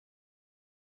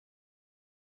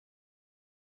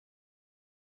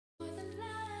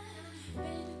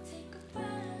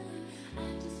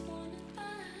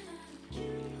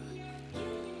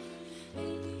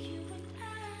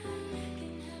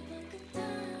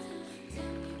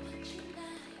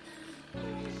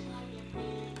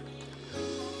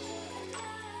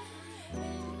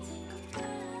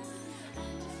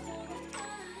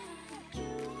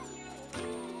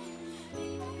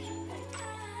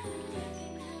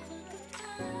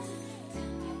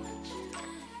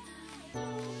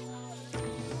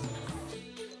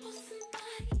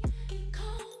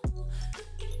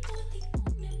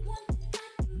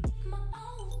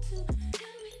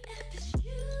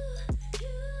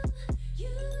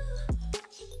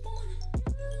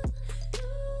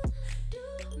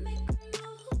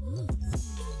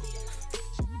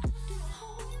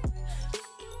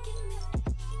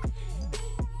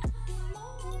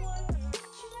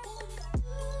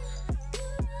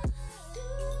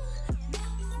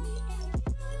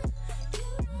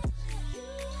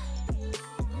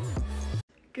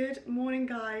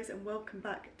morning guys, and welcome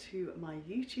back to my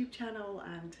YouTube channel,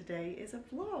 and today is a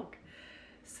vlog.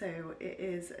 So it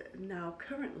is now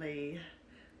currently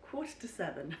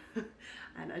 6:45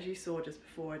 and as you saw just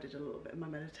before, I did a little bit of my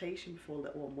meditation before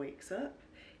little one wakes up.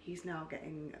 He's now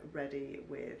getting ready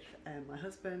with my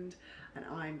husband, and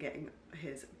I'm getting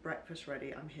his breakfast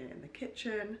ready. I'm here in the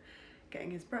kitchen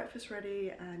getting his breakfast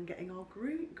ready and getting our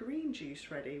green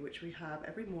juice ready, which we have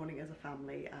every morning as a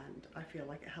family, and I feel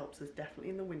like it helps us definitely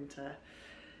in the winter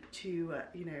to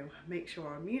you know, make sure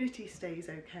our immunity stays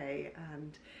okay,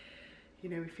 and you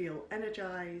know, we feel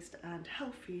energized and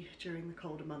healthy during the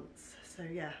colder months. So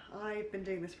yeah, I've been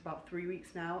doing this for about 3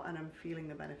 weeks now and I'm feeling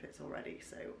the benefits already.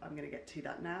 So I'm gonna get to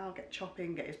that now, get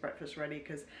chopping, get his breakfast ready,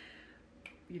 because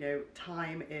you know,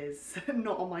 time is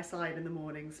not on my side in the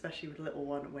morning, especially with little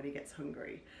one when he gets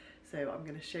hungry. So I'm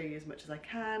going to show you as much as I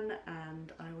can,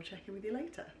 and I will check in with you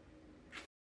later.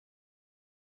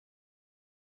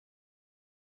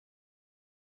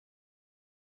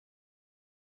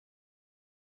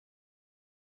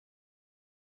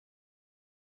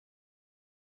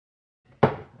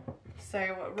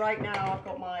 So right now I've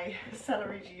got my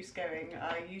celery juice going.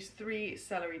 I use 3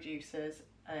 celery juices,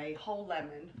 a whole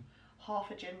lemon,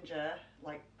 half a ginger,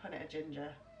 like punnet of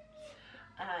ginger,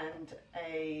 and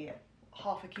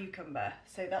half a cucumber.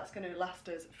 So that's going to last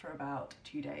us for about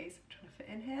 2 days. I'm trying to fit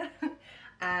in here.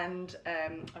 And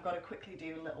I've got to quickly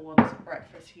do little one's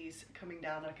breakfast. He's coming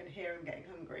down, I can hear him getting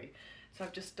hungry. So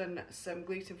I've just done some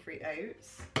gluten-free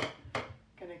oats.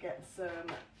 Gonna get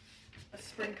a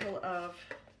sprinkle of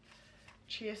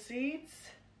chia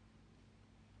seeds.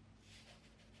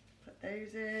 Put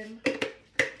those in.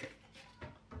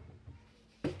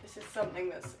 This is something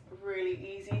that's really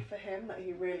easy for him, that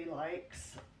he really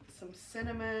likes. Some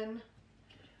cinnamon.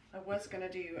 I was going to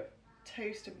do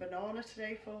toast and banana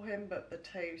today for him, but the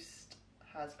toast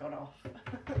has gone off.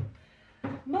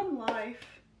 Mum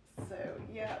life. So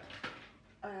yeah,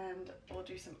 and we'll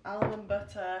do some almond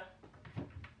butter,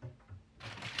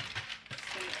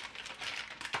 some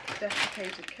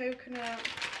desiccated coconut.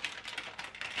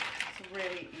 It's a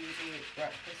really easy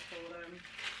breakfast for them.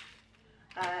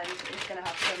 And he's going to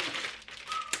have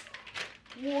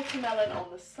some watermelon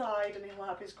on the side, and he'll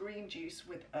have his green juice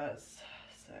with us.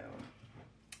 So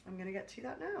I'm going to get to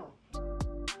that now.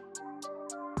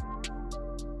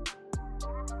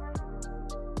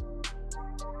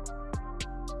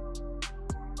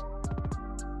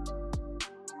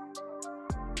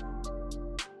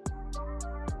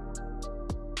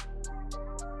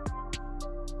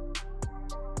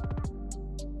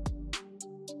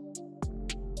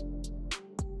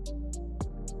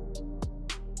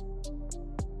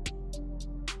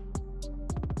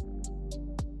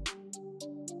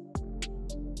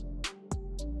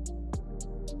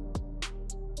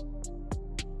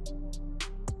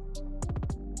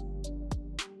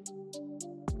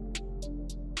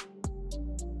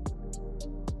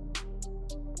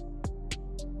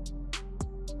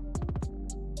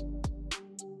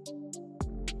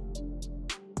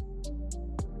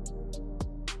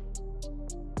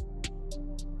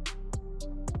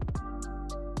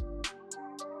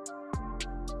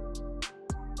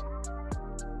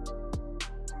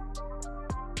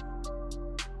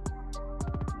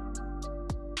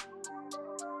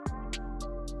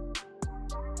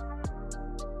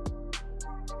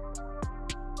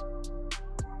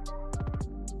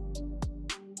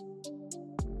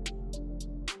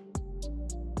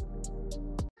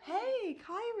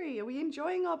 Kyrie, are we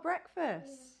enjoying our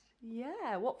breakfast?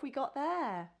 Yeah, what have we got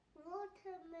there?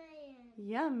 Watermelon.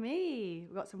 Yummy.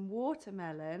 We've got some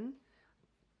watermelon.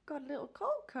 Got a little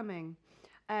cold coming.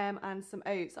 And some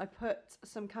oats. I put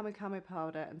some camu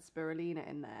powder and spirulina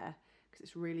in there because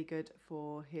it's really good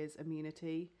for his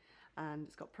immunity, and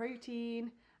it's got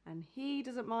protein and he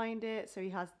doesn't mind it, so he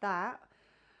has that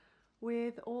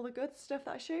with all the good stuff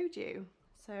that I showed you.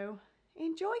 So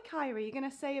enjoy, Kyrie. You're going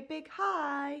to say a big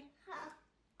hi. Hi.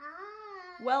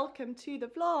 Welcome to the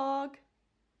vlog.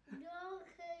 Welcome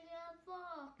to the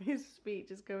vlog. His speech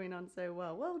is going on so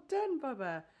well. Well done,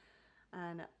 Bubba.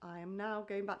 And I am now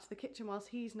going back to the kitchen whilst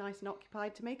he's nice and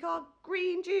occupied to make our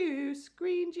green juice.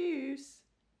 Green juice.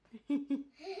 Okay,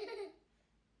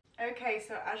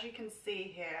 so as you can see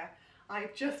here,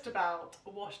 I've just about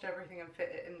washed everything and fit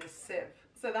it in this sieve.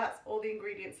 So that's all the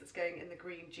ingredients that's going in the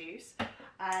green juice.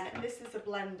 And this is a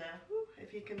blender,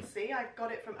 if you can see. I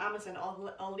got it from Amazon.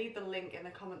 I'll leave the link in the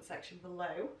comment section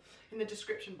below, in the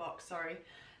description box, sorry.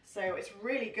 So it's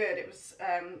really good. It was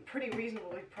pretty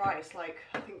reasonably priced, like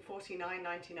I think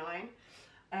 $49.99.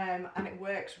 And it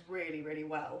works really, really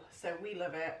well. So we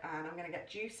love it, and I'm gonna get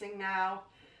juicing now.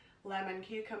 Lemon,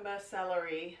 cucumber,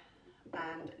 celery,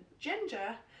 and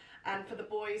ginger. And for the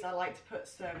boys, I like to put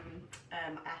some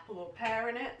apple or pear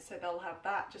in it, so they'll have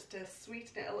that just to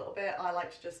sweeten it a little bit. I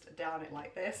like to just down it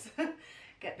like this,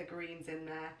 get the greens in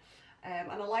there. And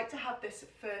I like to have this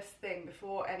first thing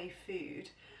before any food.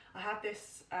 I have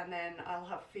this and then I'll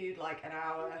have food like an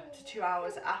hour to 2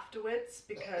 hours afterwards,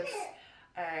 because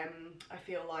I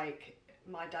feel like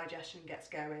my digestion gets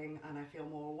going and I feel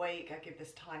more awake. I give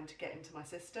this time to get into my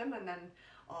system, and then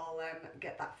I'll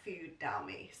get that food down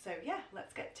me. So yeah,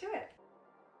 let's get to it.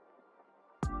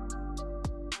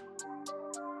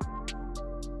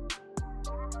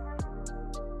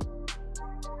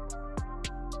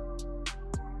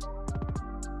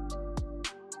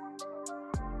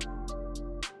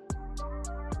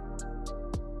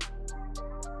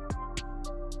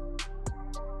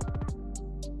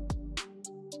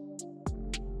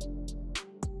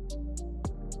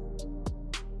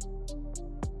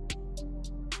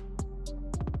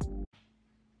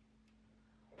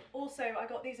 Also, I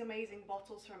got these amazing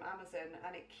bottles from Amazon,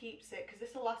 and it keeps it, because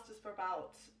this will last us for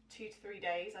about 2 to 3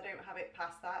 days. I don't have it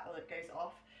past that or it goes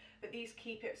off, but these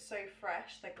keep it so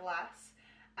fresh, they're glass,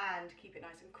 and keep it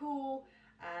nice and cool,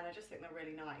 and I just think they're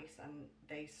really nice, and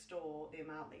they store the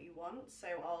amount that you want. So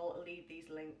I'll leave these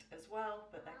linked as well,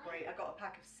 but they're great. I got a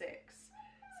pack of 6,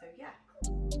 so yeah.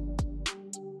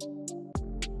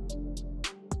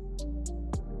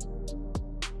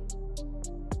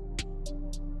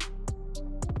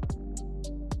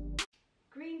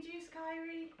 Green juice,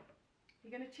 Kyrie.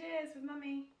 You're gonna cheers with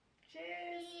Mummy.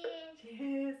 Cheers. Cheers.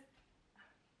 Cheers.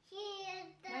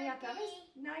 Cheers, Now you have to have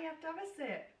a, now you have to have a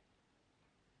sip.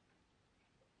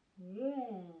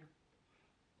 Yummy.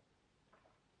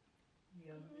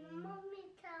 Mommy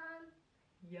time.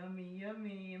 Yummy,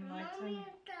 yummy in my Mommy tongue.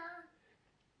 time.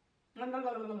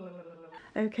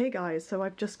 Okay guys, so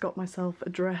I've just got myself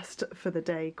dressed for the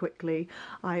day quickly.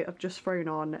 I have just thrown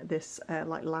on this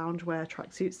like loungewear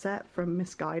tracksuit set from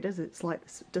Misguided. It's like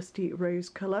this dusty rose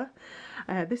colour.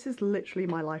 This is literally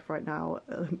my life right now,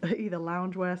 either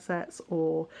loungewear sets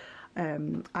or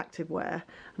activewear.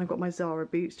 And I've got my Zara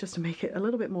boots just to make it a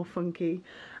little bit more funky,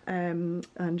 and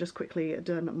just quickly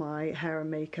done my hair and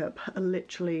makeup.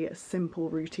 Literally a simple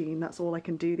routine, that's all I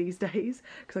can do these days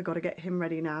because I've got to get him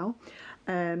ready now.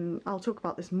 I'll talk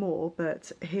about this more,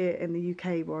 but here in the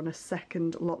UK we're on a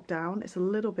second lockdown. It's a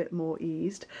little bit more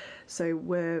eased, so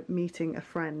we're meeting a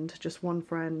friend, just one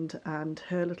friend and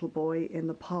her little boy in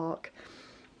the park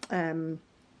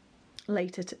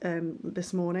later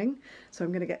this morning. So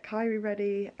I'm going to get Kyrie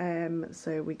ready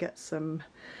so we get some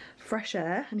fresh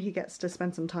air and he gets to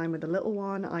spend some time with the little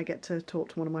one. I get to talk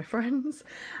to one of my friends,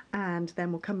 and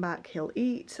then we'll come back, he'll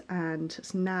eat and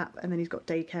nap, and then he's got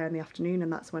daycare in the afternoon,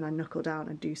 and that's when I knuckle down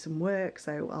and do some work.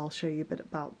 So I'll show you a bit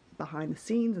about behind the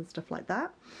scenes and stuff like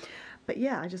that. But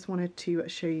yeah, I just wanted to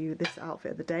show you this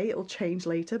outfit of the day. It'll change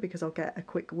later because I'll get a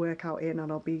quick workout in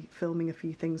and I'll be filming a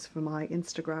few things for my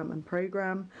Instagram and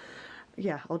program.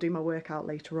 Yeah, I'll do my workout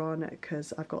later on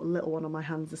because I've got a little one on my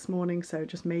hands this morning, so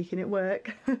just making it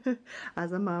work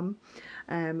as a mum.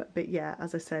 But yeah,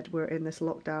 as I said, we're in this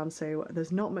lockdown, so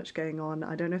there's not much going on.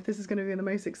 I don't know if this is going to be the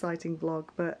most exciting vlog,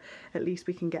 but at least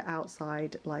we can get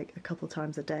outside like a couple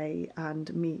times a day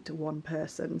and meet one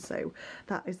person. So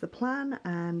that is the plan,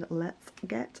 and let's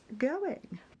get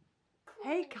going.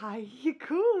 Hey Kai, you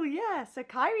cool, yeah. So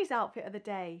Kyrie's outfit of the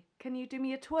day. Can you do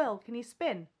me a twirl? Can you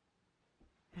spin?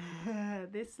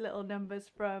 This little number's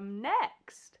from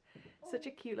Next. Such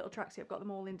a cute little tracksuit. I've got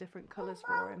them all in different colours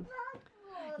for him.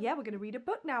 Yeah, we're going to read a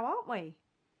book now, aren't we?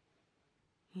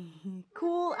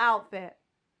 Cool outfit.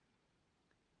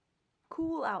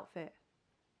 Cool outfit.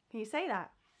 Can you say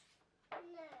that?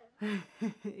 No.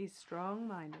 He's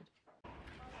strong-minded.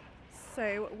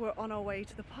 So we're on our way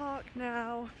to the park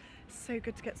now. So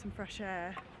good to get some fresh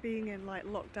air. Being in like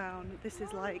lockdown, this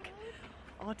is like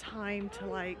our time to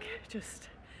like just,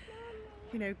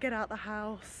 you know, get out the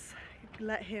house,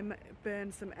 let him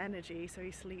burn some energy so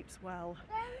he sleeps well,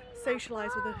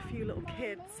 socialise with a few little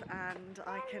kids, and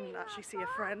I can actually see a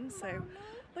friend. So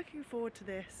looking forward to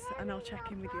this, and I'll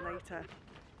check in with you later.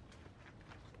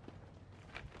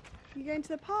 You going to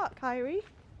the park, Kyrie?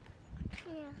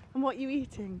 Yeah. And what are you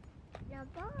eating? The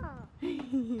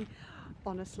ball.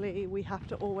 Honestly, we have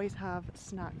to always have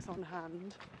snacks on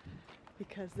hand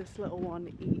because this little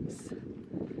one eats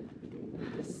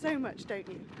so much, don't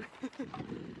you?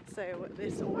 So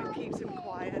this always keeps him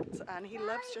quiet, and he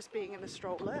loves just being in the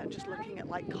stroller and just looking at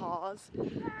like cars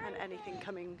and anything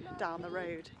coming down the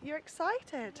road. You're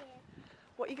excited? Yeah.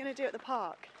 What are you going to do at the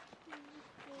park?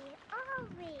 See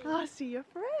Ovi. Ah, see your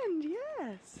friend,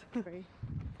 yes. With the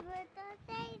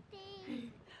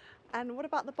baby. And what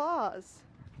about the bars?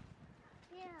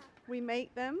 Yeah. We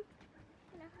make them.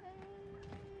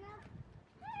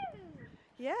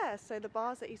 Yeah, so the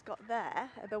bars that he's got there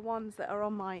are the ones that are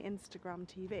on my Instagram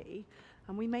TV,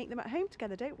 and we make them at home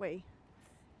together, don't we?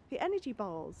 The energy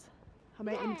balls. I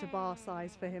made them to bar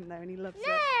size for him though, and he loves it.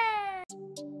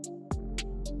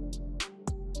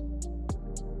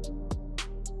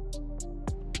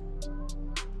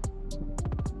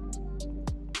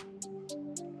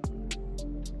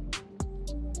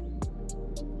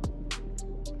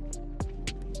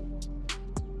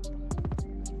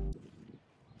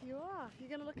 You are. You're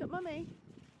going to look at Mummy.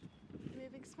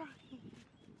 Moving smile.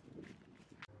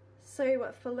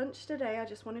 So for lunch today, I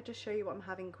just wanted to show you what I'm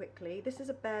having quickly. This is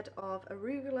a bed of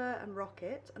arugula and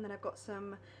rocket, and then I've got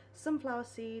some sunflower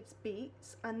seeds,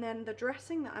 beets, and then the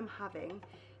dressing that I'm having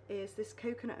is this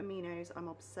coconut aminos, I'm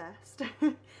obsessed,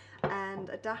 and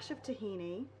a dash of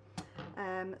tahini,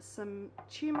 some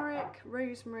turmeric,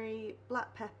 rosemary,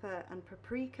 black pepper and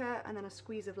paprika, and then a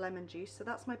squeeze of lemon juice. So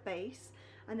that's my base,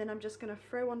 and then I'm just going to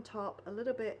throw on top a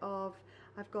little bit of,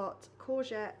 I've got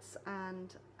courgettes,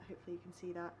 and hopefully you can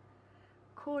see that,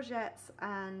 courgettes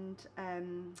and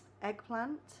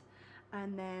eggplant,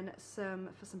 and then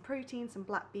for some protein, some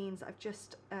black beans I've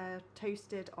just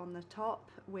toasted on the top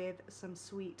with some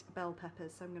sweet bell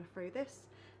peppers. So I'm going to throw this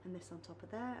and this on top of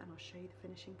there, and I'll show you the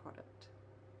finishing product.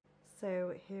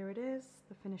 So here it is,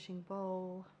 the finishing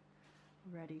bowl,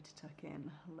 ready to tuck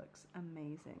in. Looks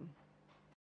amazing.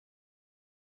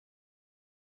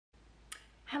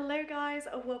 Hello guys,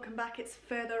 welcome back. It's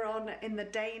further on in the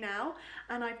day now,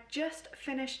 and I've just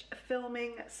finished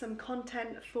filming some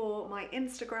content for my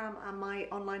Instagram and my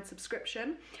online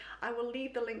subscription. I will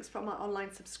leave the links from my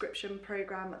online subscription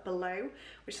program below,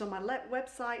 which is on my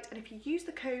website, and if you use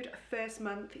the code first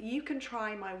month, you can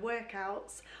try my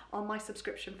workouts on my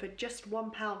subscription for just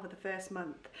 £1 for the first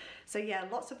month. So yeah,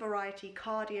 lots of variety: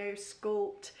 cardio,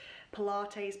 sculpt,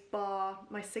 Pilates, bar,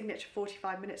 my signature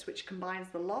 45 minutes, which combines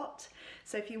the lot.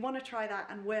 So if you want to try that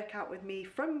and work out with me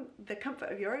from the comfort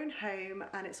of your own home,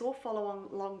 and it's all follow-on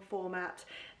long format,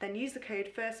 then use the code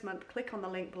first month, click on the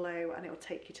link below, and it will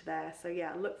take you to there. So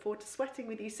yeah, I look forward to sweating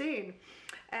with you soon.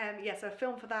 Yeah, so I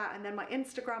filmed for that, and then my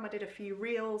Instagram, I did a few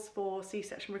reels for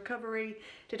C-section recovery,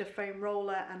 did a foam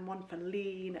roller and one for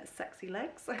lean, sexy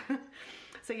legs.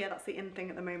 So yeah, that's the in thing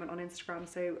at the moment on Instagram,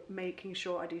 so making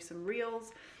sure I do some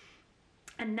reels.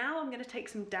 And now I'm going to take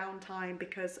some downtime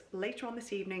because later on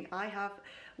this evening I have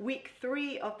week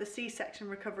 3 of the C-section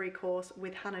recovery course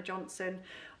with Hannah Johnson.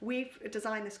 We've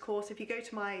designed this course. If you go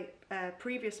to my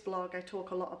previous blog, I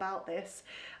talk a lot about this.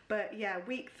 But yeah,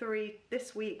 week 3,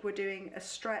 this week we're doing a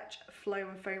stretch, flow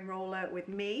and foam roller with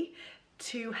me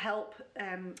to help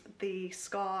the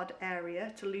scarred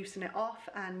area, to loosen it off,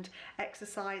 and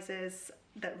exercises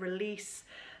that release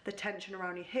the tension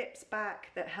around your hips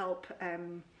back, that help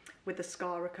with the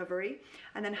scar recovery.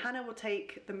 And then Hannah will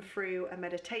take them through a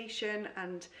meditation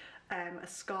and a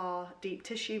scar deep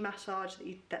tissue massage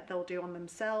that they'll do on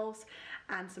themselves,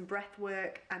 and some breath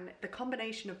work, and the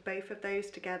combination of both of those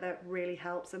together really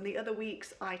helps. And the other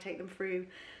weeks I take them through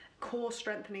core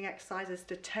strengthening exercises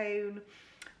to tone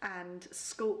and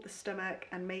sculpt the stomach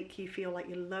and make you feel like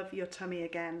you love your tummy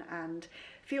again and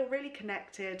feel really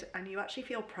connected, and you actually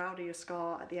feel proud of your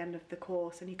scar at the end of the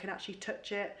course, and you can actually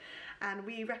touch it. And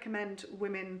we recommend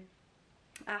women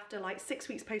after like 6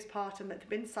 weeks postpartum that they've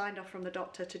been signed off from the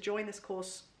doctor to join this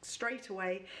course straight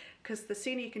away, because the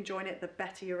sooner you can join it, the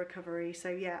better your recovery. So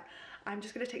yeah, I'm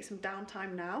just going to take some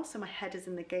downtime now, so my head is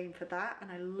in the game for that,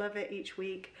 and I love it each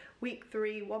week. Week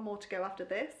 3, one more to go after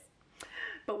this,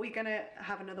 but we're going to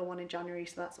have another one in January,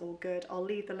 so that's all good. I'll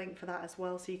leave the link for that as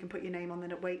well, so you can put your name on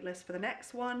the wait list for the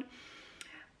next one.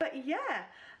 But yeah,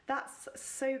 that's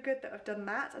so good that I've done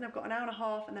that, and I've got an hour and a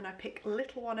half, and then I pick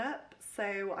little one up,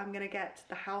 so I'm going to get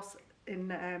the house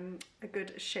in a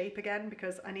good shape again,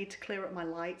 because I need to clear up my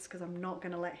lights, because I'm not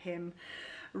going to let him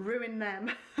ruin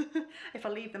them. If I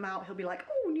leave them out, he'll be like,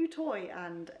 oh, new toy,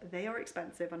 and they are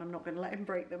expensive, and I'm not going to let him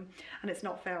break them, and it's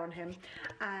not fair on him.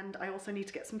 And I also need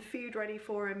to get some food ready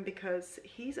for him, because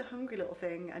he's a hungry little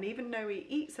thing, and even though he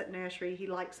eats at nursery, he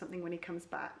likes something when he comes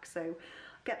back. So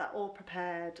get that all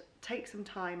prepared, take some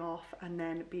time off, and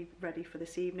then be ready for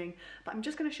this evening. But I'm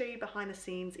just going to show you behind the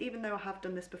scenes, even though I have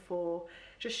done this before,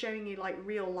 just showing you like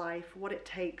real life, what it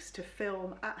takes to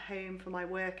film at home for my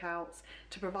workouts,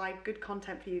 to provide good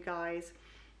content for you guys,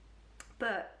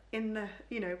 but in the,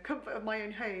 you know, comfort of my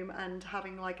own home and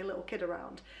having like a little kid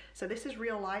around. So this is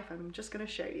real life, I'm just going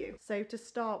to show you. So to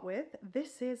start with,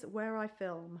 this is where I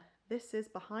film. This is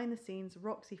behind the scenes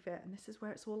RoxyFit, and this is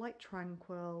where it's all like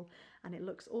tranquil and it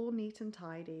looks all neat and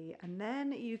tidy, and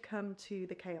then you come to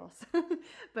the chaos.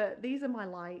 But these are my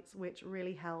lights, which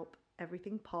really help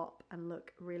everything pop and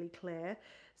look really clear,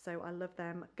 so I love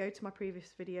them. Go to my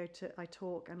previous video I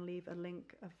talk and leave a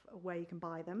link of where you can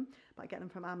buy them, but I get them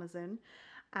from Amazon.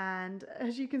 And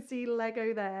as you can see,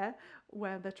 Lego there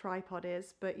where the tripod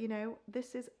is, but you know,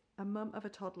 this is a mum of a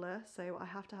toddler, so I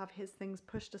have to have his things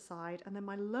pushed aside, and then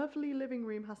my lovely living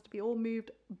room has to be all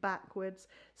moved backwards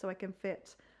so I can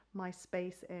fit my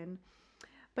space in.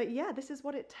 But yeah, this is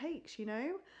what it takes, you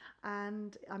know,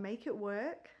 and I make it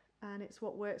work, and it's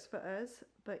what works for us.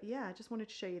 But yeah, I just wanted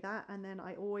to show you that. And then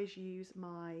I always use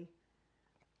my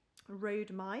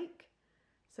Rode mic,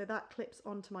 so that clips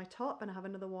onto my top, and I have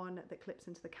another one that clips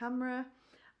into the camera.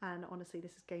 And honestly,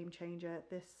 this is game changer.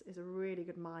 This is a really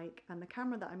good mic, and the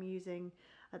camera that I'm using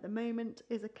at the moment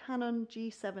is a Canon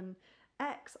G7X.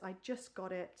 I just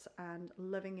got it and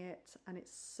loving it, and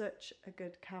it's such a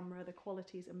good camera. The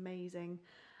quality is amazing,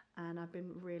 and I've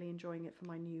been really enjoying it for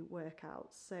my new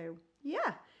workouts. So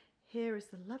yeah, here is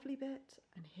the lovely bit,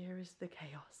 and here is the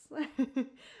chaos.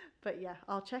 But yeah,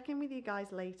 I'll check in with you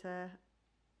guys later,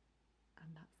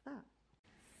 and that's that.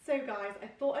 So guys, I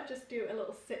thought I'd just do a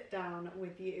little sit down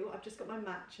with you. I've just got my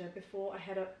matcha before I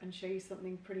head up and show you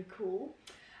something pretty cool.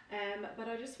 But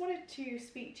I just wanted to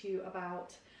speak to you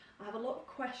about, I have a lot of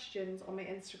questions on my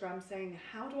Instagram saying,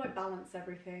 how do I balance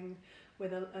everything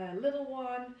with a little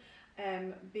one,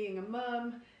 being a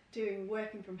mum,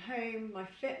 working from home, my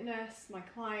fitness, my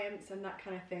clients, and that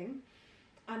kind of thing.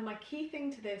 And my key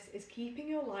thing to this is keeping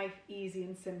your life easy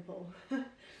and simple.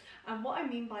 And what I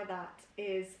mean by that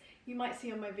is, you might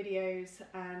see on my videos,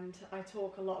 and I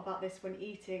talk a lot about this when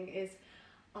eating, is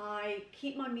I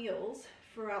keep my meals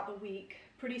throughout the week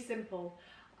pretty simple.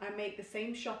 I make the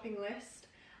same shopping list,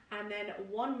 and then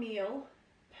one meal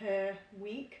per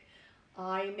week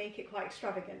I make it quite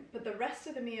extravagant, but the rest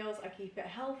of the meals I keep it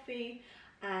healthy,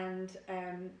 and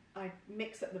I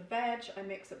mix up the veg, I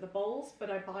mix up the bowls, but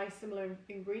I buy similar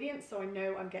ingredients so I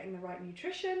know I'm getting the right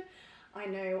nutrition. I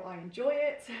know I enjoy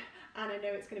it, and I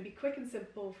know it's going to be quick and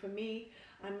simple for me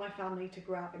and my family to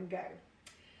grab and go.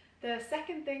 The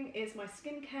second thing is my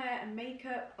skincare and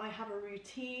makeup. I have a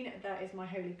routine that is my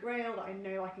holy grail that I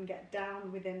know I can get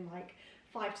down within like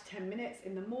 5 to 10 minutes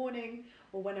in the morning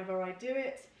or whenever I do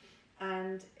it.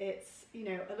 And it's, you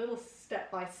know, a little step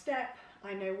by step.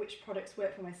 I know which products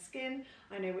work for my skin.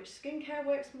 I know which skincare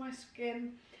works for my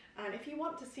skin. And if you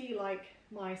want to see like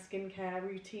my skincare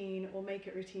routine or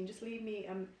makeup routine, just leave me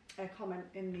a comment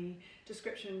in the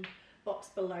description box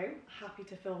below. Happy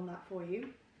to film that for you.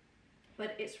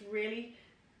 But it's really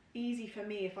easy for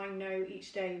me if I know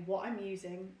each day what I'm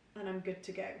using and I'm good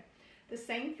to go. The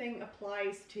same thing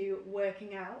applies to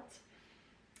working out.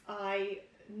 I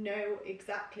know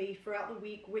exactly throughout the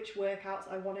week which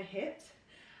workouts I want to hit.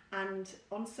 And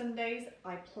on Sundays,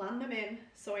 I plan them in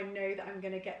so I know that I'm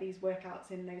going to get these workouts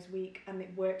in those weeks and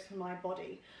it works for my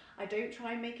body. I don't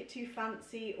try and make it too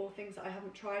fancy or things that I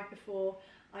haven't tried before.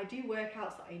 I do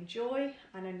workouts that I enjoy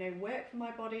and I know work for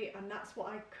my body, and that's what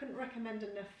I couldn't recommend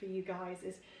enough for you guys,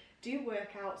 is do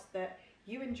workouts that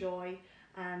you enjoy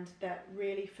and that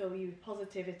really fill you with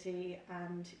positivity,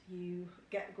 and you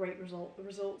get great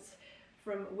results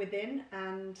from within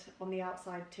and on the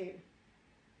outside too.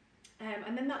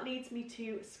 And then that leads me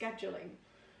to scheduling.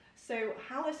 So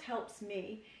how this helps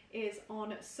me is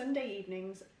on Sunday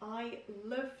evenings, I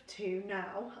love to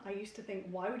now, I used to think,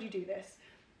 why would you do this?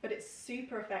 But it's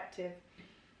super effective,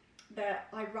 that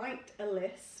I write a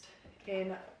list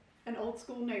in an old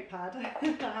school notepad. I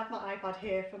have my iPad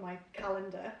here for my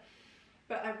calendar,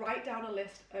 but I write down a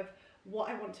list of what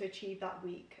I want to achieve that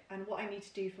week and what I need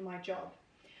to do for my job.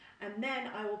 And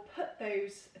then I will put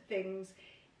those things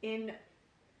in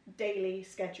daily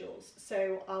schedules.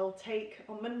 So I'll take,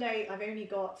 on Monday, I've only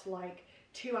got like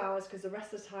 2 hours because the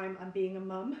rest of the time I'm being a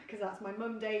mum, because that's my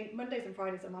mum day. Mondays and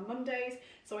Fridays are my mum days.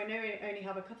 So I know I only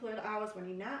have a couple of hours when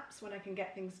he naps, when I can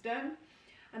get things done.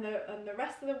 And the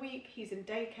rest of the week he's in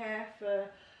daycare for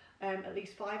at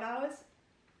least 5 hours.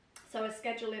 So I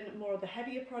schedule in more of the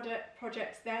heavier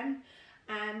projects then,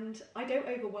 and I don't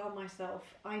overwhelm myself.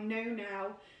 I know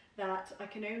now that I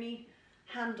can only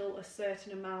handle a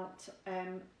certain amount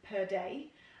per day,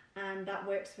 and that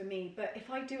works for me. But if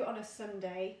I do it on a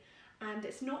Sunday, and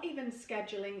it's not even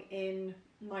scheduling in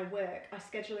my work, I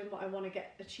schedule in what I want to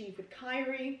get achieved with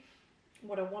Kyrie,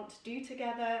 what I want to do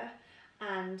together,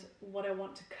 and what I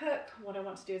want to cook, what I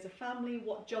want to do as a family,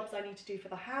 what jobs I need to do for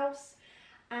the house.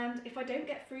 And if I don't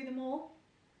get through them all,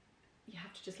 you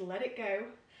have to just let it go,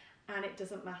 and it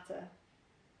doesn't matter.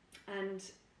 And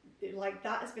like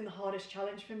that has been the hardest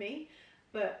challenge for me.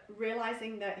 But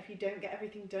realizing that if you don't get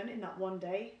everything done in that one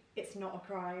day, it's not a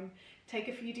crime. Take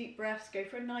a few deep breaths, go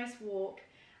for a nice walk,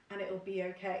 and it'll be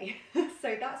okay.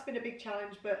 So that's been a big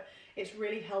challenge, but it's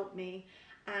really helped me.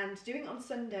 And doing it on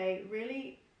Sunday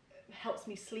really helps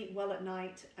me sleep well at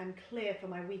night and clear for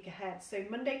my week ahead. So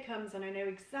Monday comes and I know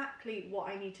exactly what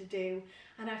I need to do,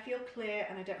 and I feel clear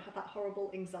and I don't have that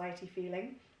horrible anxiety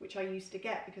feeling, which I used to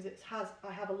get because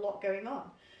I have a lot going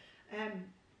on.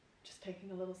 Just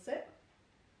taking a little sip.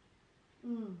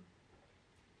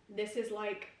 This is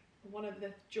like one of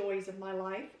the joys of my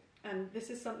life, and this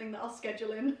is something that I'll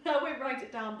schedule in. I won't write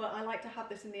it down, but I like to have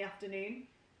this in the afternoon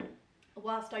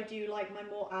whilst I do like my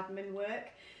more admin work,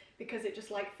 because it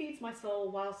just like feeds my soul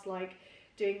whilst like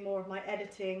doing more of my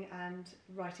editing and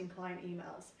writing client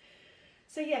emails.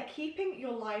 So yeah, keeping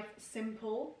your life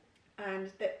simple,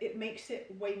 and that it makes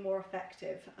it way more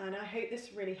effective, and I hope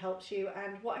this really helps you.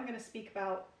 And what I'm going to speak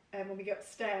about when we go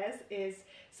upstairs is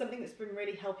something that's been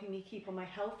really helping me keep on my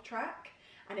health track,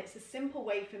 and it's a simple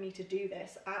way for me to do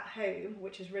this at home,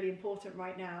 which is really important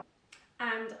right now,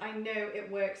 and I know it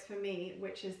works for me,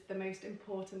 which is the most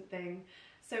important thing.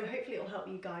 So hopefully it'll help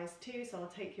you guys too, so I'll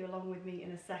take you along with me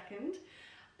in a second.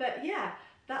 But yeah,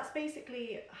 that's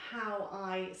basically how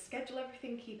I schedule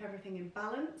everything, keep everything in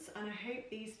balance, and I hope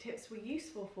these tips were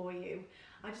useful for you.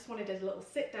 I just wanted a little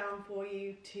sit down for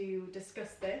you to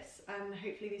discuss this, and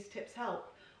hopefully these tips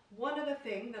help. One other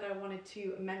thing that I wanted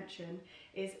to mention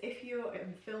is if you're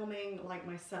filming like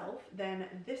myself, then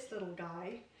this little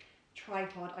guy,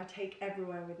 tripod, I take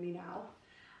everywhere with me now.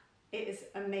 It is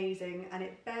amazing, and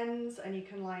it bends, and you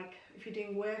can, like, if you're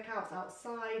doing workouts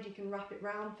outside, you can wrap it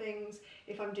around things.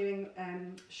 If I'm doing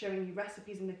showing you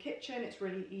recipes in the kitchen, it's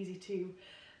really easy to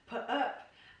put up.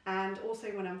 And also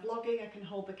when I'm vlogging, I can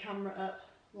hold the camera up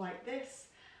like this,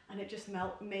 and it just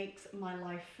makes my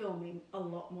life filming a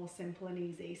lot more simple and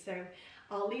easy. So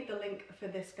I'll leave the link for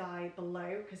this guy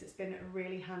below because it's been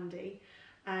really handy,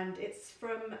 and it's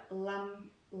from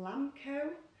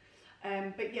Lamco.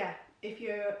 But yeah, if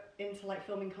you're into like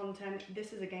filming content,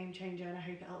 this is a game changer, and I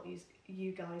hope it helps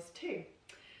you guys too.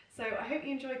 So I hope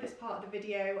you enjoyed this part of the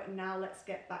video, and now let's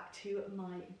get back to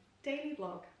my daily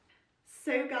vlog.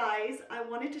 So guys, I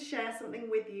wanted to share something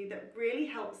with you that really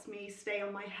helps me stay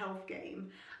on my health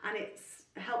game, and it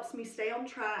helps me stay on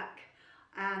track,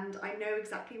 and I know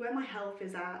exactly where my health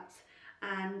is at.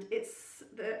 And it's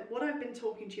what I've been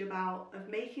talking to you about, of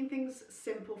making things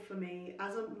simple for me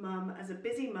as a mum, as a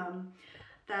busy mum,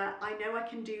 that I know I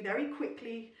can do very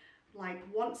quickly, like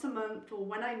once a month or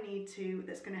when I need to,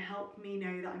 that's going to help me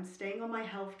know that I'm staying on my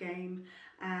health game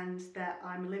and that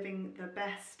I'm living the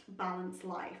best balanced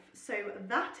life. So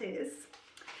that is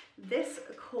this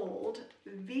called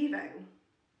Vivo,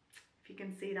 if you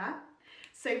can see that.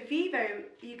 So Vivo,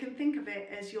 you can think of it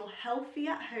as your healthy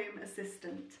at home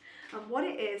assistant. And what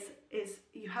it is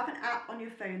you have an app on your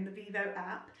phone, the Vivo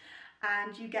app,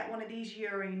 and you get one of these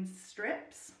urine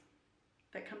strips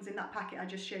that comes in that packet I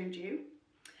just showed you.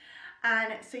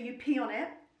 And so you pee on it,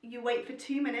 you wait for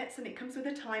 2 minutes, and it comes with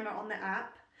a timer on the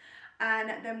app.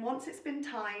 And then once it's been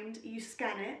timed, you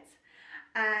scan it.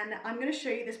 And I'm going to show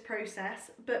you this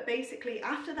process, but basically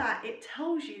after that it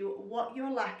tells you what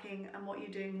you're lacking and what you're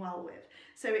doing well with.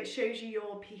 So it shows you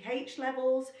your pH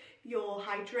levels, your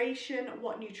hydration,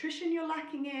 what nutrition you're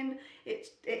lacking in. It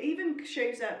even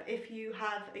shows up if you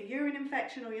have a urine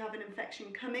infection or you have an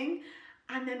infection coming.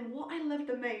 And then what I love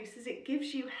the most is it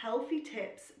gives you healthy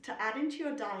tips to add into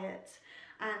your diet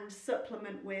and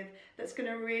supplement with, that's going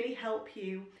to really help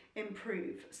you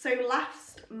improve. So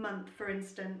last month, for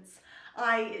instance,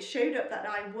 it showed up that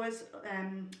I was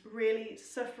really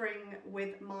suffering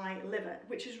with my liver,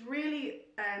 which is really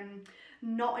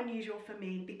not unusual for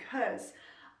me, because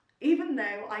even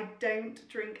though I don't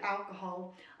drink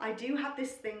alcohol, I do have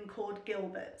this thing called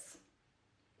Gilbert's.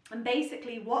 And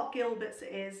basically what Gilbert's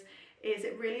is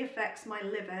it really affects my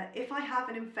liver. If I have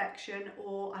an infection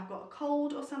or I've got a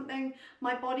cold or something,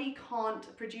 my body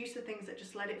can't produce the things that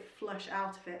just let it flush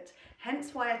out of it.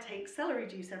 Hence why I take celery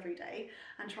juice every day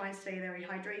and try and stay very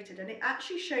hydrated. And it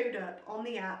actually showed up on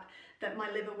the app that my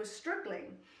liver was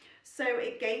struggling. So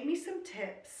it gave me some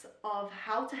tips of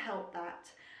how to help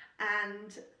that.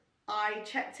 And I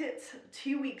checked it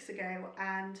 2 weeks ago,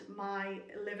 and my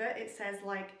liver, it says,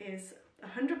 like, is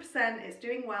 100%, it's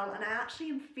doing well, and I actually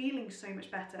am feeling so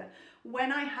much better.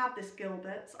 When I have this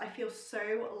Gilbert's, I feel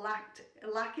so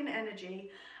lacking energy,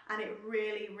 and it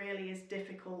really is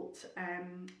difficult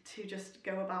to just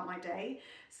go about my day.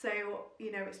 So,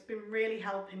 you know, it's been really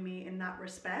helping me in that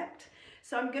respect.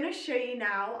 So I'm going to show you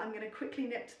now, I'm going to quickly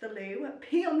nip to the loo,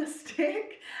 pee on the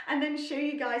stick, and then show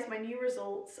you guys my new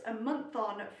results a month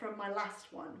on from my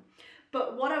last one.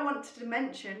 But what I wanted to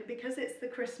mention, because it's the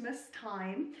Christmas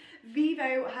time,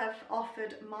 Vivo have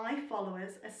offered my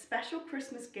followers a special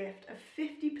Christmas gift of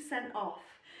 50% off.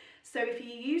 So if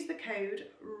you use the code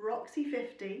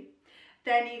RoxyFit,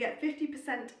 then you get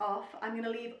 50% off. I'm going to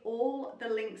leave all the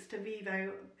links to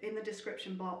Vivo in the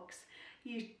description box.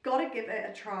 You've got to give it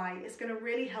a try. It's going to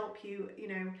really help you, you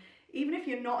know, even if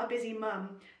you're not a busy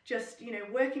mum, just, you know,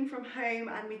 working from home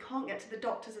and we can't get to the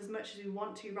doctors as much as we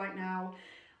want to right now.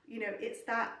 You know, it's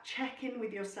that check-in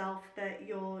with yourself that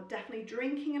you're definitely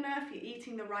drinking enough, you're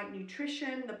eating the right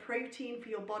nutrition, the protein for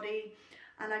your body,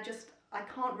 and I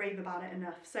can't rave about it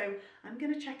enough. So I'm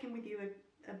going to check in with you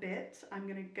a bit. I'm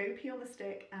going to go pee on the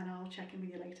stick and I'll check in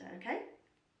with you later, okay?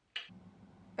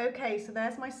 Okay, so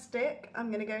there's my stick. I'm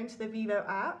going to go into the Vivo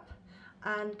app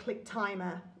and click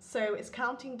timer. So it's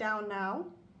counting down now,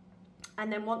 and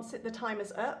then once the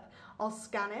timer's up, I'll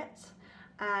scan it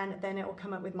and then it will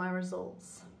come up with my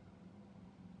results.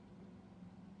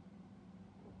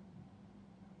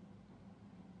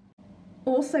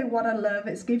 Also, what I love,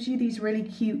 it gives you these really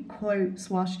cute quotes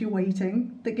whilst you're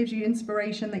waiting that gives you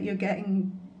inspiration that you're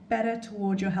getting better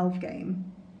toward your health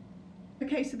game.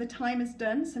 Okay, so the timer's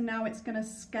done, so now it's going to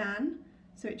scan.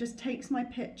 So it just takes my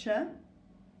picture,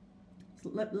 it's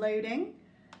loading,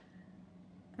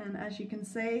 and as you can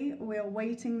see, we're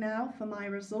waiting now for my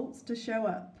results to show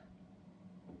up.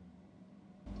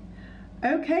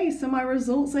 Okay, so my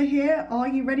results are here. Are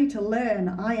you ready to learn?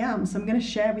 I am, so I'm going to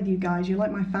share with you guys. You're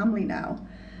like my family now.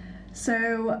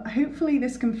 So hopefully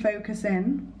this can focus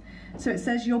in. So it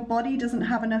says your body doesn't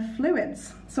have enough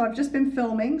fluids. So I've just been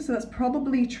filming, so that's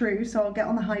probably true. So I'll get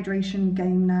on the hydration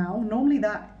game now. Normally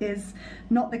that is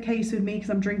not the case with me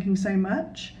because I'm drinking so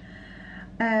much.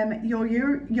 Your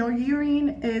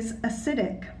urine is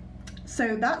acidic.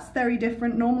 So that's very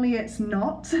different. Normally it's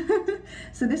not.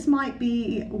 So this might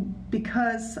be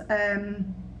because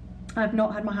I've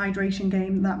not had my hydration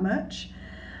game that much,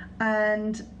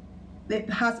 and it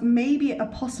has maybe a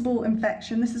possible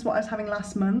infection. This is what I was having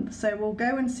last month, so we'll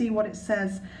go and see what it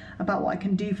says about what I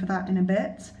can do for that in a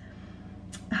bit.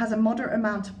 It has a moderate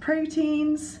amount of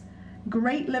proteins,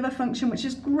 great liver function, which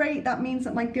is great. That means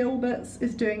that my Gilbert's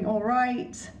is doing all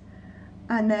right.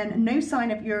 And then no sign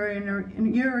of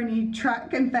urinary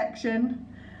tract infection,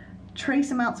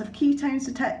 trace amounts of ketones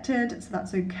detected, so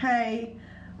that's okay,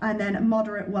 and then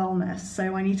moderate wellness,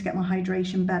 so I need to get my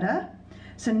hydration better.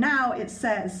 So now it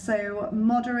says, so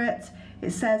moderate,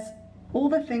 it says all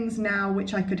the things now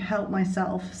which I could help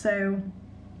myself. So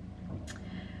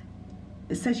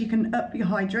it says you can up your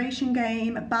hydration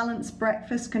game, balanced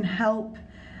breakfast can help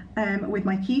with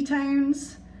my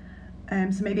ketones.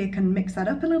 So maybe I can mix that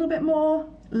up a little bit more,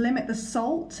 limit the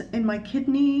salt in my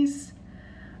kidneys,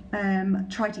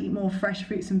 try to eat more fresh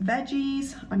fruits and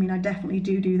veggies. I mean, I definitely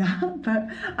do that, but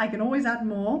I can always add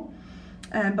more.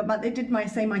 But they did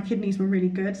say my kidneys were really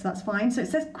good, so that's fine. So it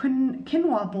says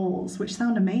quinoa balls, which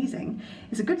sound amazing.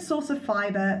 It's a good source of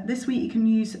fibre. This week you can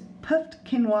use puffed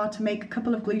quinoa to make a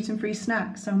couple of gluten-free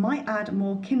snacks. So I might add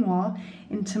more quinoa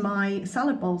into my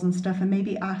salad bowls and stuff, and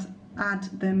maybe add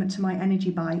them to my energy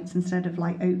bites instead of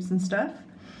like oats and stuff.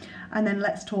 And then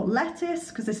let's talk lettuce,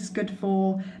 because this is good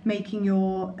for making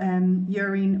your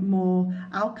urine more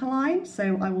alkaline,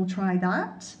 so I will try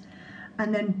that.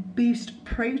 And then boost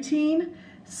protein,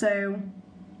 so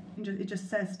it just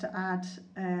says to add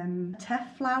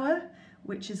teff flour,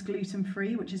 which is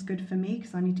gluten-free, which is good for me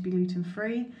because I need to be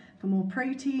gluten-free for more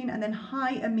protein. And then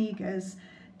high omegas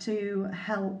to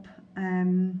help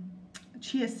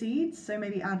chia seeds, so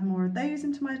maybe add more of those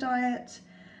into my diet,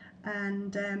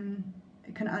 and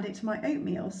I can add it to my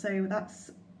oatmeal, so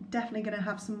that's definitely going to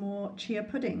have some more chia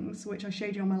puddings, which I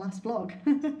showed you on my last vlog.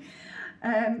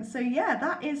 So yeah,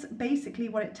 that is basically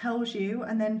what it tells you,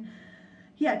 and then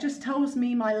yeah, it just tells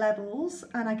me my levels,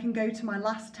 and I can go to my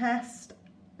last test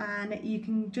and you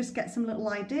can just get some little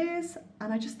ideas.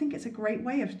 And I just think it's a great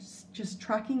way of just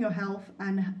tracking your health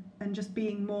and just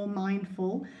being more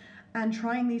mindful and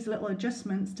trying these little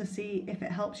adjustments to see if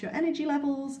it helps your energy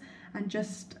levels and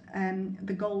just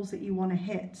the goals that you want to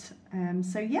hit.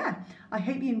 So yeah, I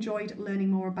hope you enjoyed learning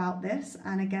more about this.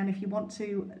 And again, if you want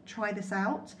to try this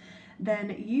out,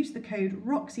 then use the code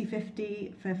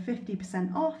RoxyFit for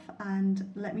 50% off,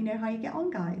 and let me know how you get on,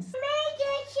 guys.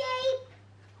 Major shape.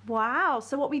 Wow,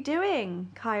 so what are we doing,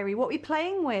 Kyrie? What are we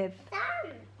playing with?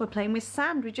 Sand. We're playing with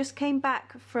sand. We just came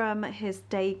back from his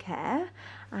daycare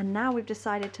And now we've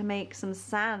decided to make some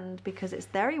sand because it's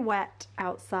very wet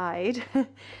outside.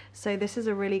 So this is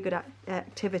a really good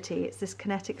activity. It's this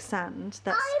kinetic sand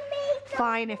that's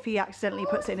fine if he accidentally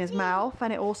puts it in his mouth,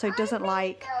 and it also doesn't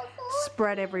like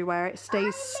spread everywhere. It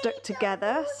stays stuck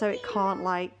together so it can't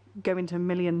like go into a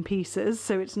million pieces,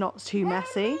 so it's not too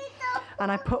messy.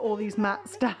 And I put all these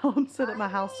mats down so that my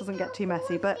house doesn't get too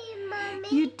messy. But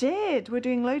you did. We're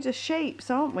doing loads of shapes,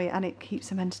 aren't we? And it keeps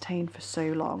them entertained for so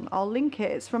long. I'll link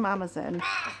it. It's from Amazon.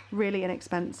 Really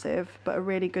inexpensive, but a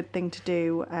really good thing to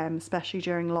do, especially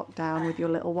during lockdown with your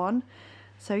little one.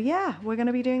 So yeah, we're going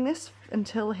to be doing this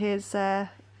until his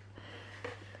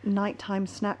nighttime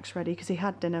snack's ready, because he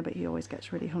had dinner, but he always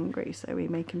gets really hungry. So we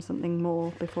make him something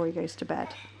more before he goes to bed.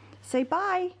 Say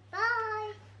bye.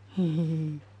 Bye.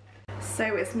 So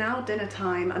it's now dinner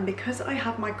time, and because I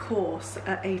have my course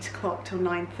at 8 o'clock till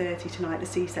 9:30 tonight, the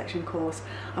C-section course,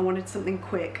 I wanted something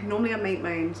quick. Normally I make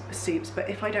my own soups, but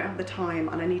if I don't have the time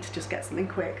and I need to just get something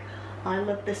quick, I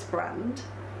love this brand.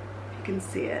 If you can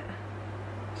see it,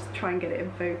 just try and get it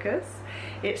in focus.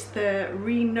 It's the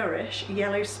Re-Nourish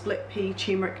Yellow Split Pea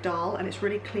Turmeric Dal, and it's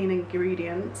really clean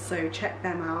ingredients, so check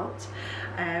them out.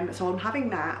 So I'm having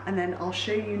that, and then I'll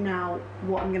show you now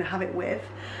what I'm going to have it with.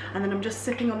 And then I'm just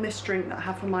sipping on this drink that I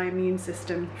have for my immune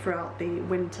system throughout the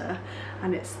winter,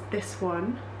 and it's this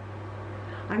one.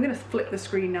 I'm going to flip the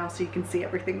screen now so you can see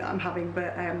everything that I'm having,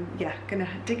 but yeah, gonna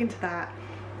dig into that.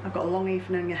 I've got a long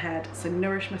evening ahead, so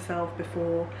nourish myself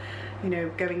before, you know,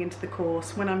 going into the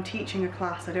course. When I'm teaching a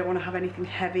class, I don't want to have anything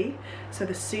heavy, so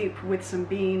the soup with some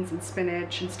beans and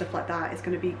spinach and stuff like that is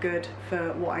going to be good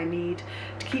for what I need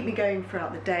to keep me going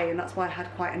throughout the day, and that's why I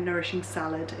had quite a nourishing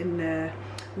salad in the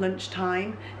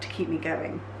lunchtime to keep me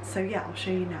going. So yeah, I'll show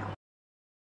you now.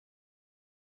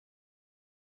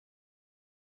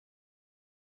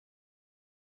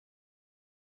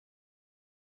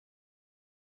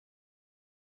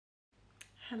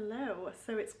 Hello,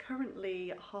 so it's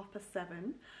currently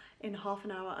 7:30. In half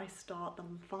an hour I start the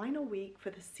final week for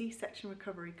the C-section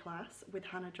recovery class with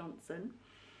Hannah Johnson.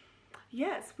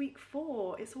 Yeah, it's week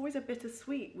 4. It's always a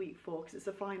bittersweet week 4 because it's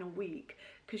the final week,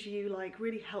 because you like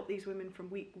really help these women from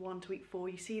week 1 to week 4.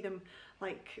 You see them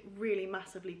like really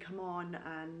massively come on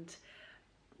and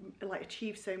like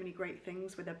achieve so many great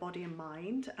things with their body and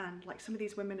mind, and like some of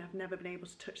these women have never been able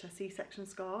to touch their C-section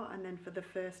scar, and then for the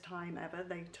first time ever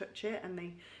they touch it and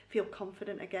they feel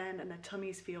confident again, and their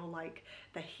tummies feel like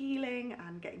they're healing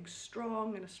and getting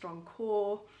strong and a strong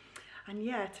core. And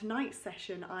yeah, tonight's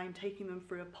session I'm taking them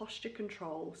through a posture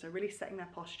control, so really setting their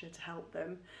posture to help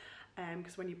them,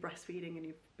 because when you're breastfeeding and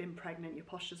you've been pregnant, your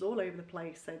posture's all over the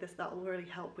place, so that will really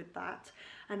help with that.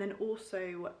 And then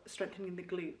also strengthening the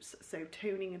glutes, so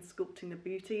toning and sculpting the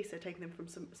booty, so taking them from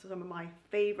some of my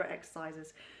favourite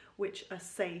exercises which are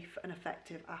safe and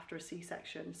effective after a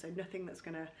C-section, so nothing that's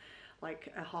gonna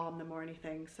like harm them or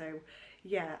anything. So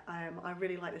yeah, I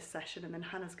really like this session. And then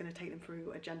Hannah's going to take them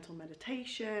through a gentle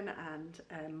meditation and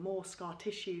more scar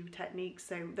tissue techniques,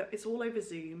 so it's all over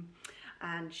Zoom,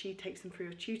 and she takes them through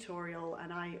a tutorial,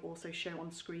 and I also show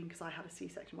on screen because I had a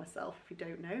C-section myself, if you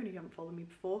don't know and you haven't followed me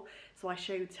before, so I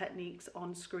show techniques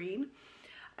on screen.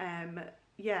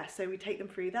 Yeah, so we take them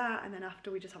through that, and then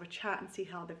after we just have a chat and see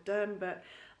how they've done. But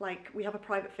like, we have a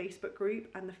private Facebook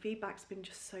group, and the feedback's been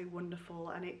just so wonderful,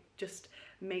 and it just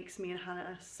makes me and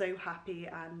Hannah so happy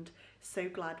and so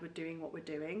glad we're doing what we're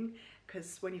doing,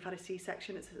 because when you've had a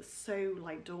C-section, it's so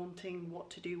like daunting what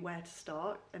to do, where to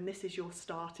start, and this is your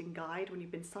starting guide. When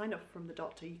you've been signed up from the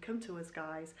doctor, you come to us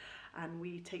guys, and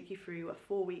we take you through a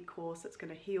 4-week course that's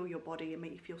going to heal your body and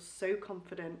make you feel so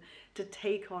confident to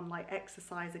take on like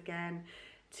exercise again,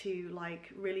 to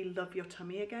like really love your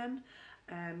tummy again.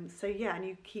 So yeah, and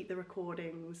you keep the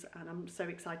recordings, and I'm so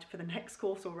excited for the next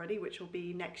course already, which will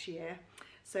be next year.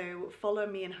 So follow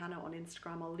me and Hannah on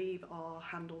Instagram. I'll leave our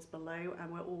handles below,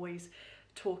 and we're always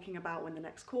talking about when the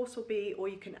next course will be, or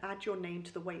you can add your name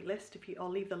to the wait list. I'll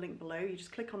leave the link below. You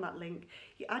just click on that link,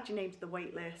 you add your name to the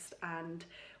wait list, and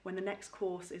when the next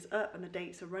course is up and the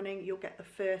dates are running, you'll get the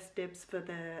first dibs for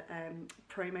the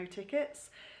promo tickets.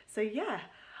 So yeah,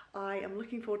 I am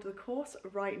looking forward to the course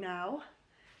right now.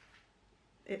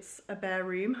 It's a bare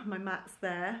room, my mat's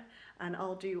there, and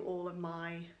I'll do all of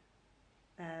my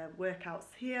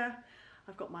workouts here.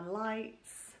 I've got my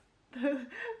lights.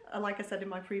 Like I said in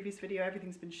my previous video,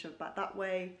 everything's been shoved back that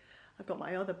way. I've got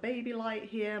my other baby light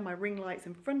here, my ring light's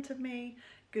in front of me,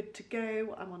 good to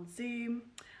go. I'm on Zoom,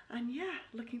 and yeah,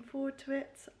 looking forward to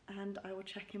it, and I will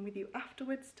check in with you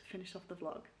afterwards to finish off the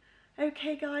vlog.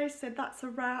 Okay guys, so that's a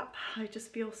wrap. I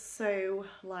just feel so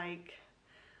like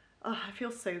Oh, I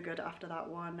feel so good after that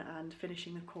one and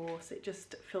finishing the course. It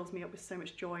just fills me up with so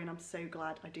much joy, and I'm so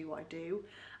glad I do what I do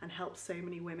and help so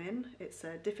many women. It's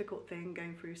a difficult thing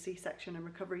going through C-section and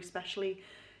recovery, especially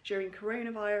during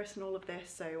coronavirus and all of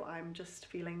this, so I'm just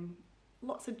feeling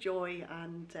lots of joy,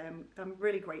 and I'm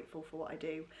really grateful for what I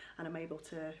do, and I'm able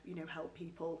to, you know, help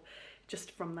people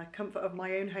just from the comfort of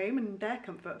my own home and their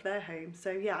comfort of their home.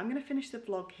 So yeah, I'm going to finish the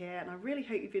vlog here, and I really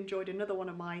hope you've enjoyed another one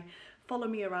of my follow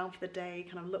me around for the day,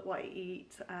 kind of look what I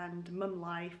eat and mum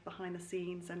life behind the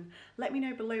scenes, and let me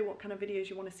know below what kind of videos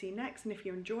you want to see next and if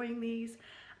you're enjoying these.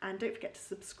 And don't forget to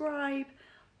subscribe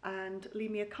and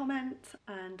leave me a comment,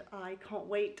 and I can't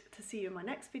wait to see you in my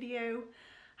next video.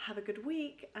 Have a good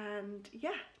week, and yeah,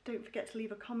 don't forget to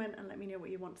leave a comment and let me know what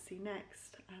you want to see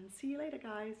next, and see you later,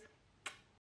 guys.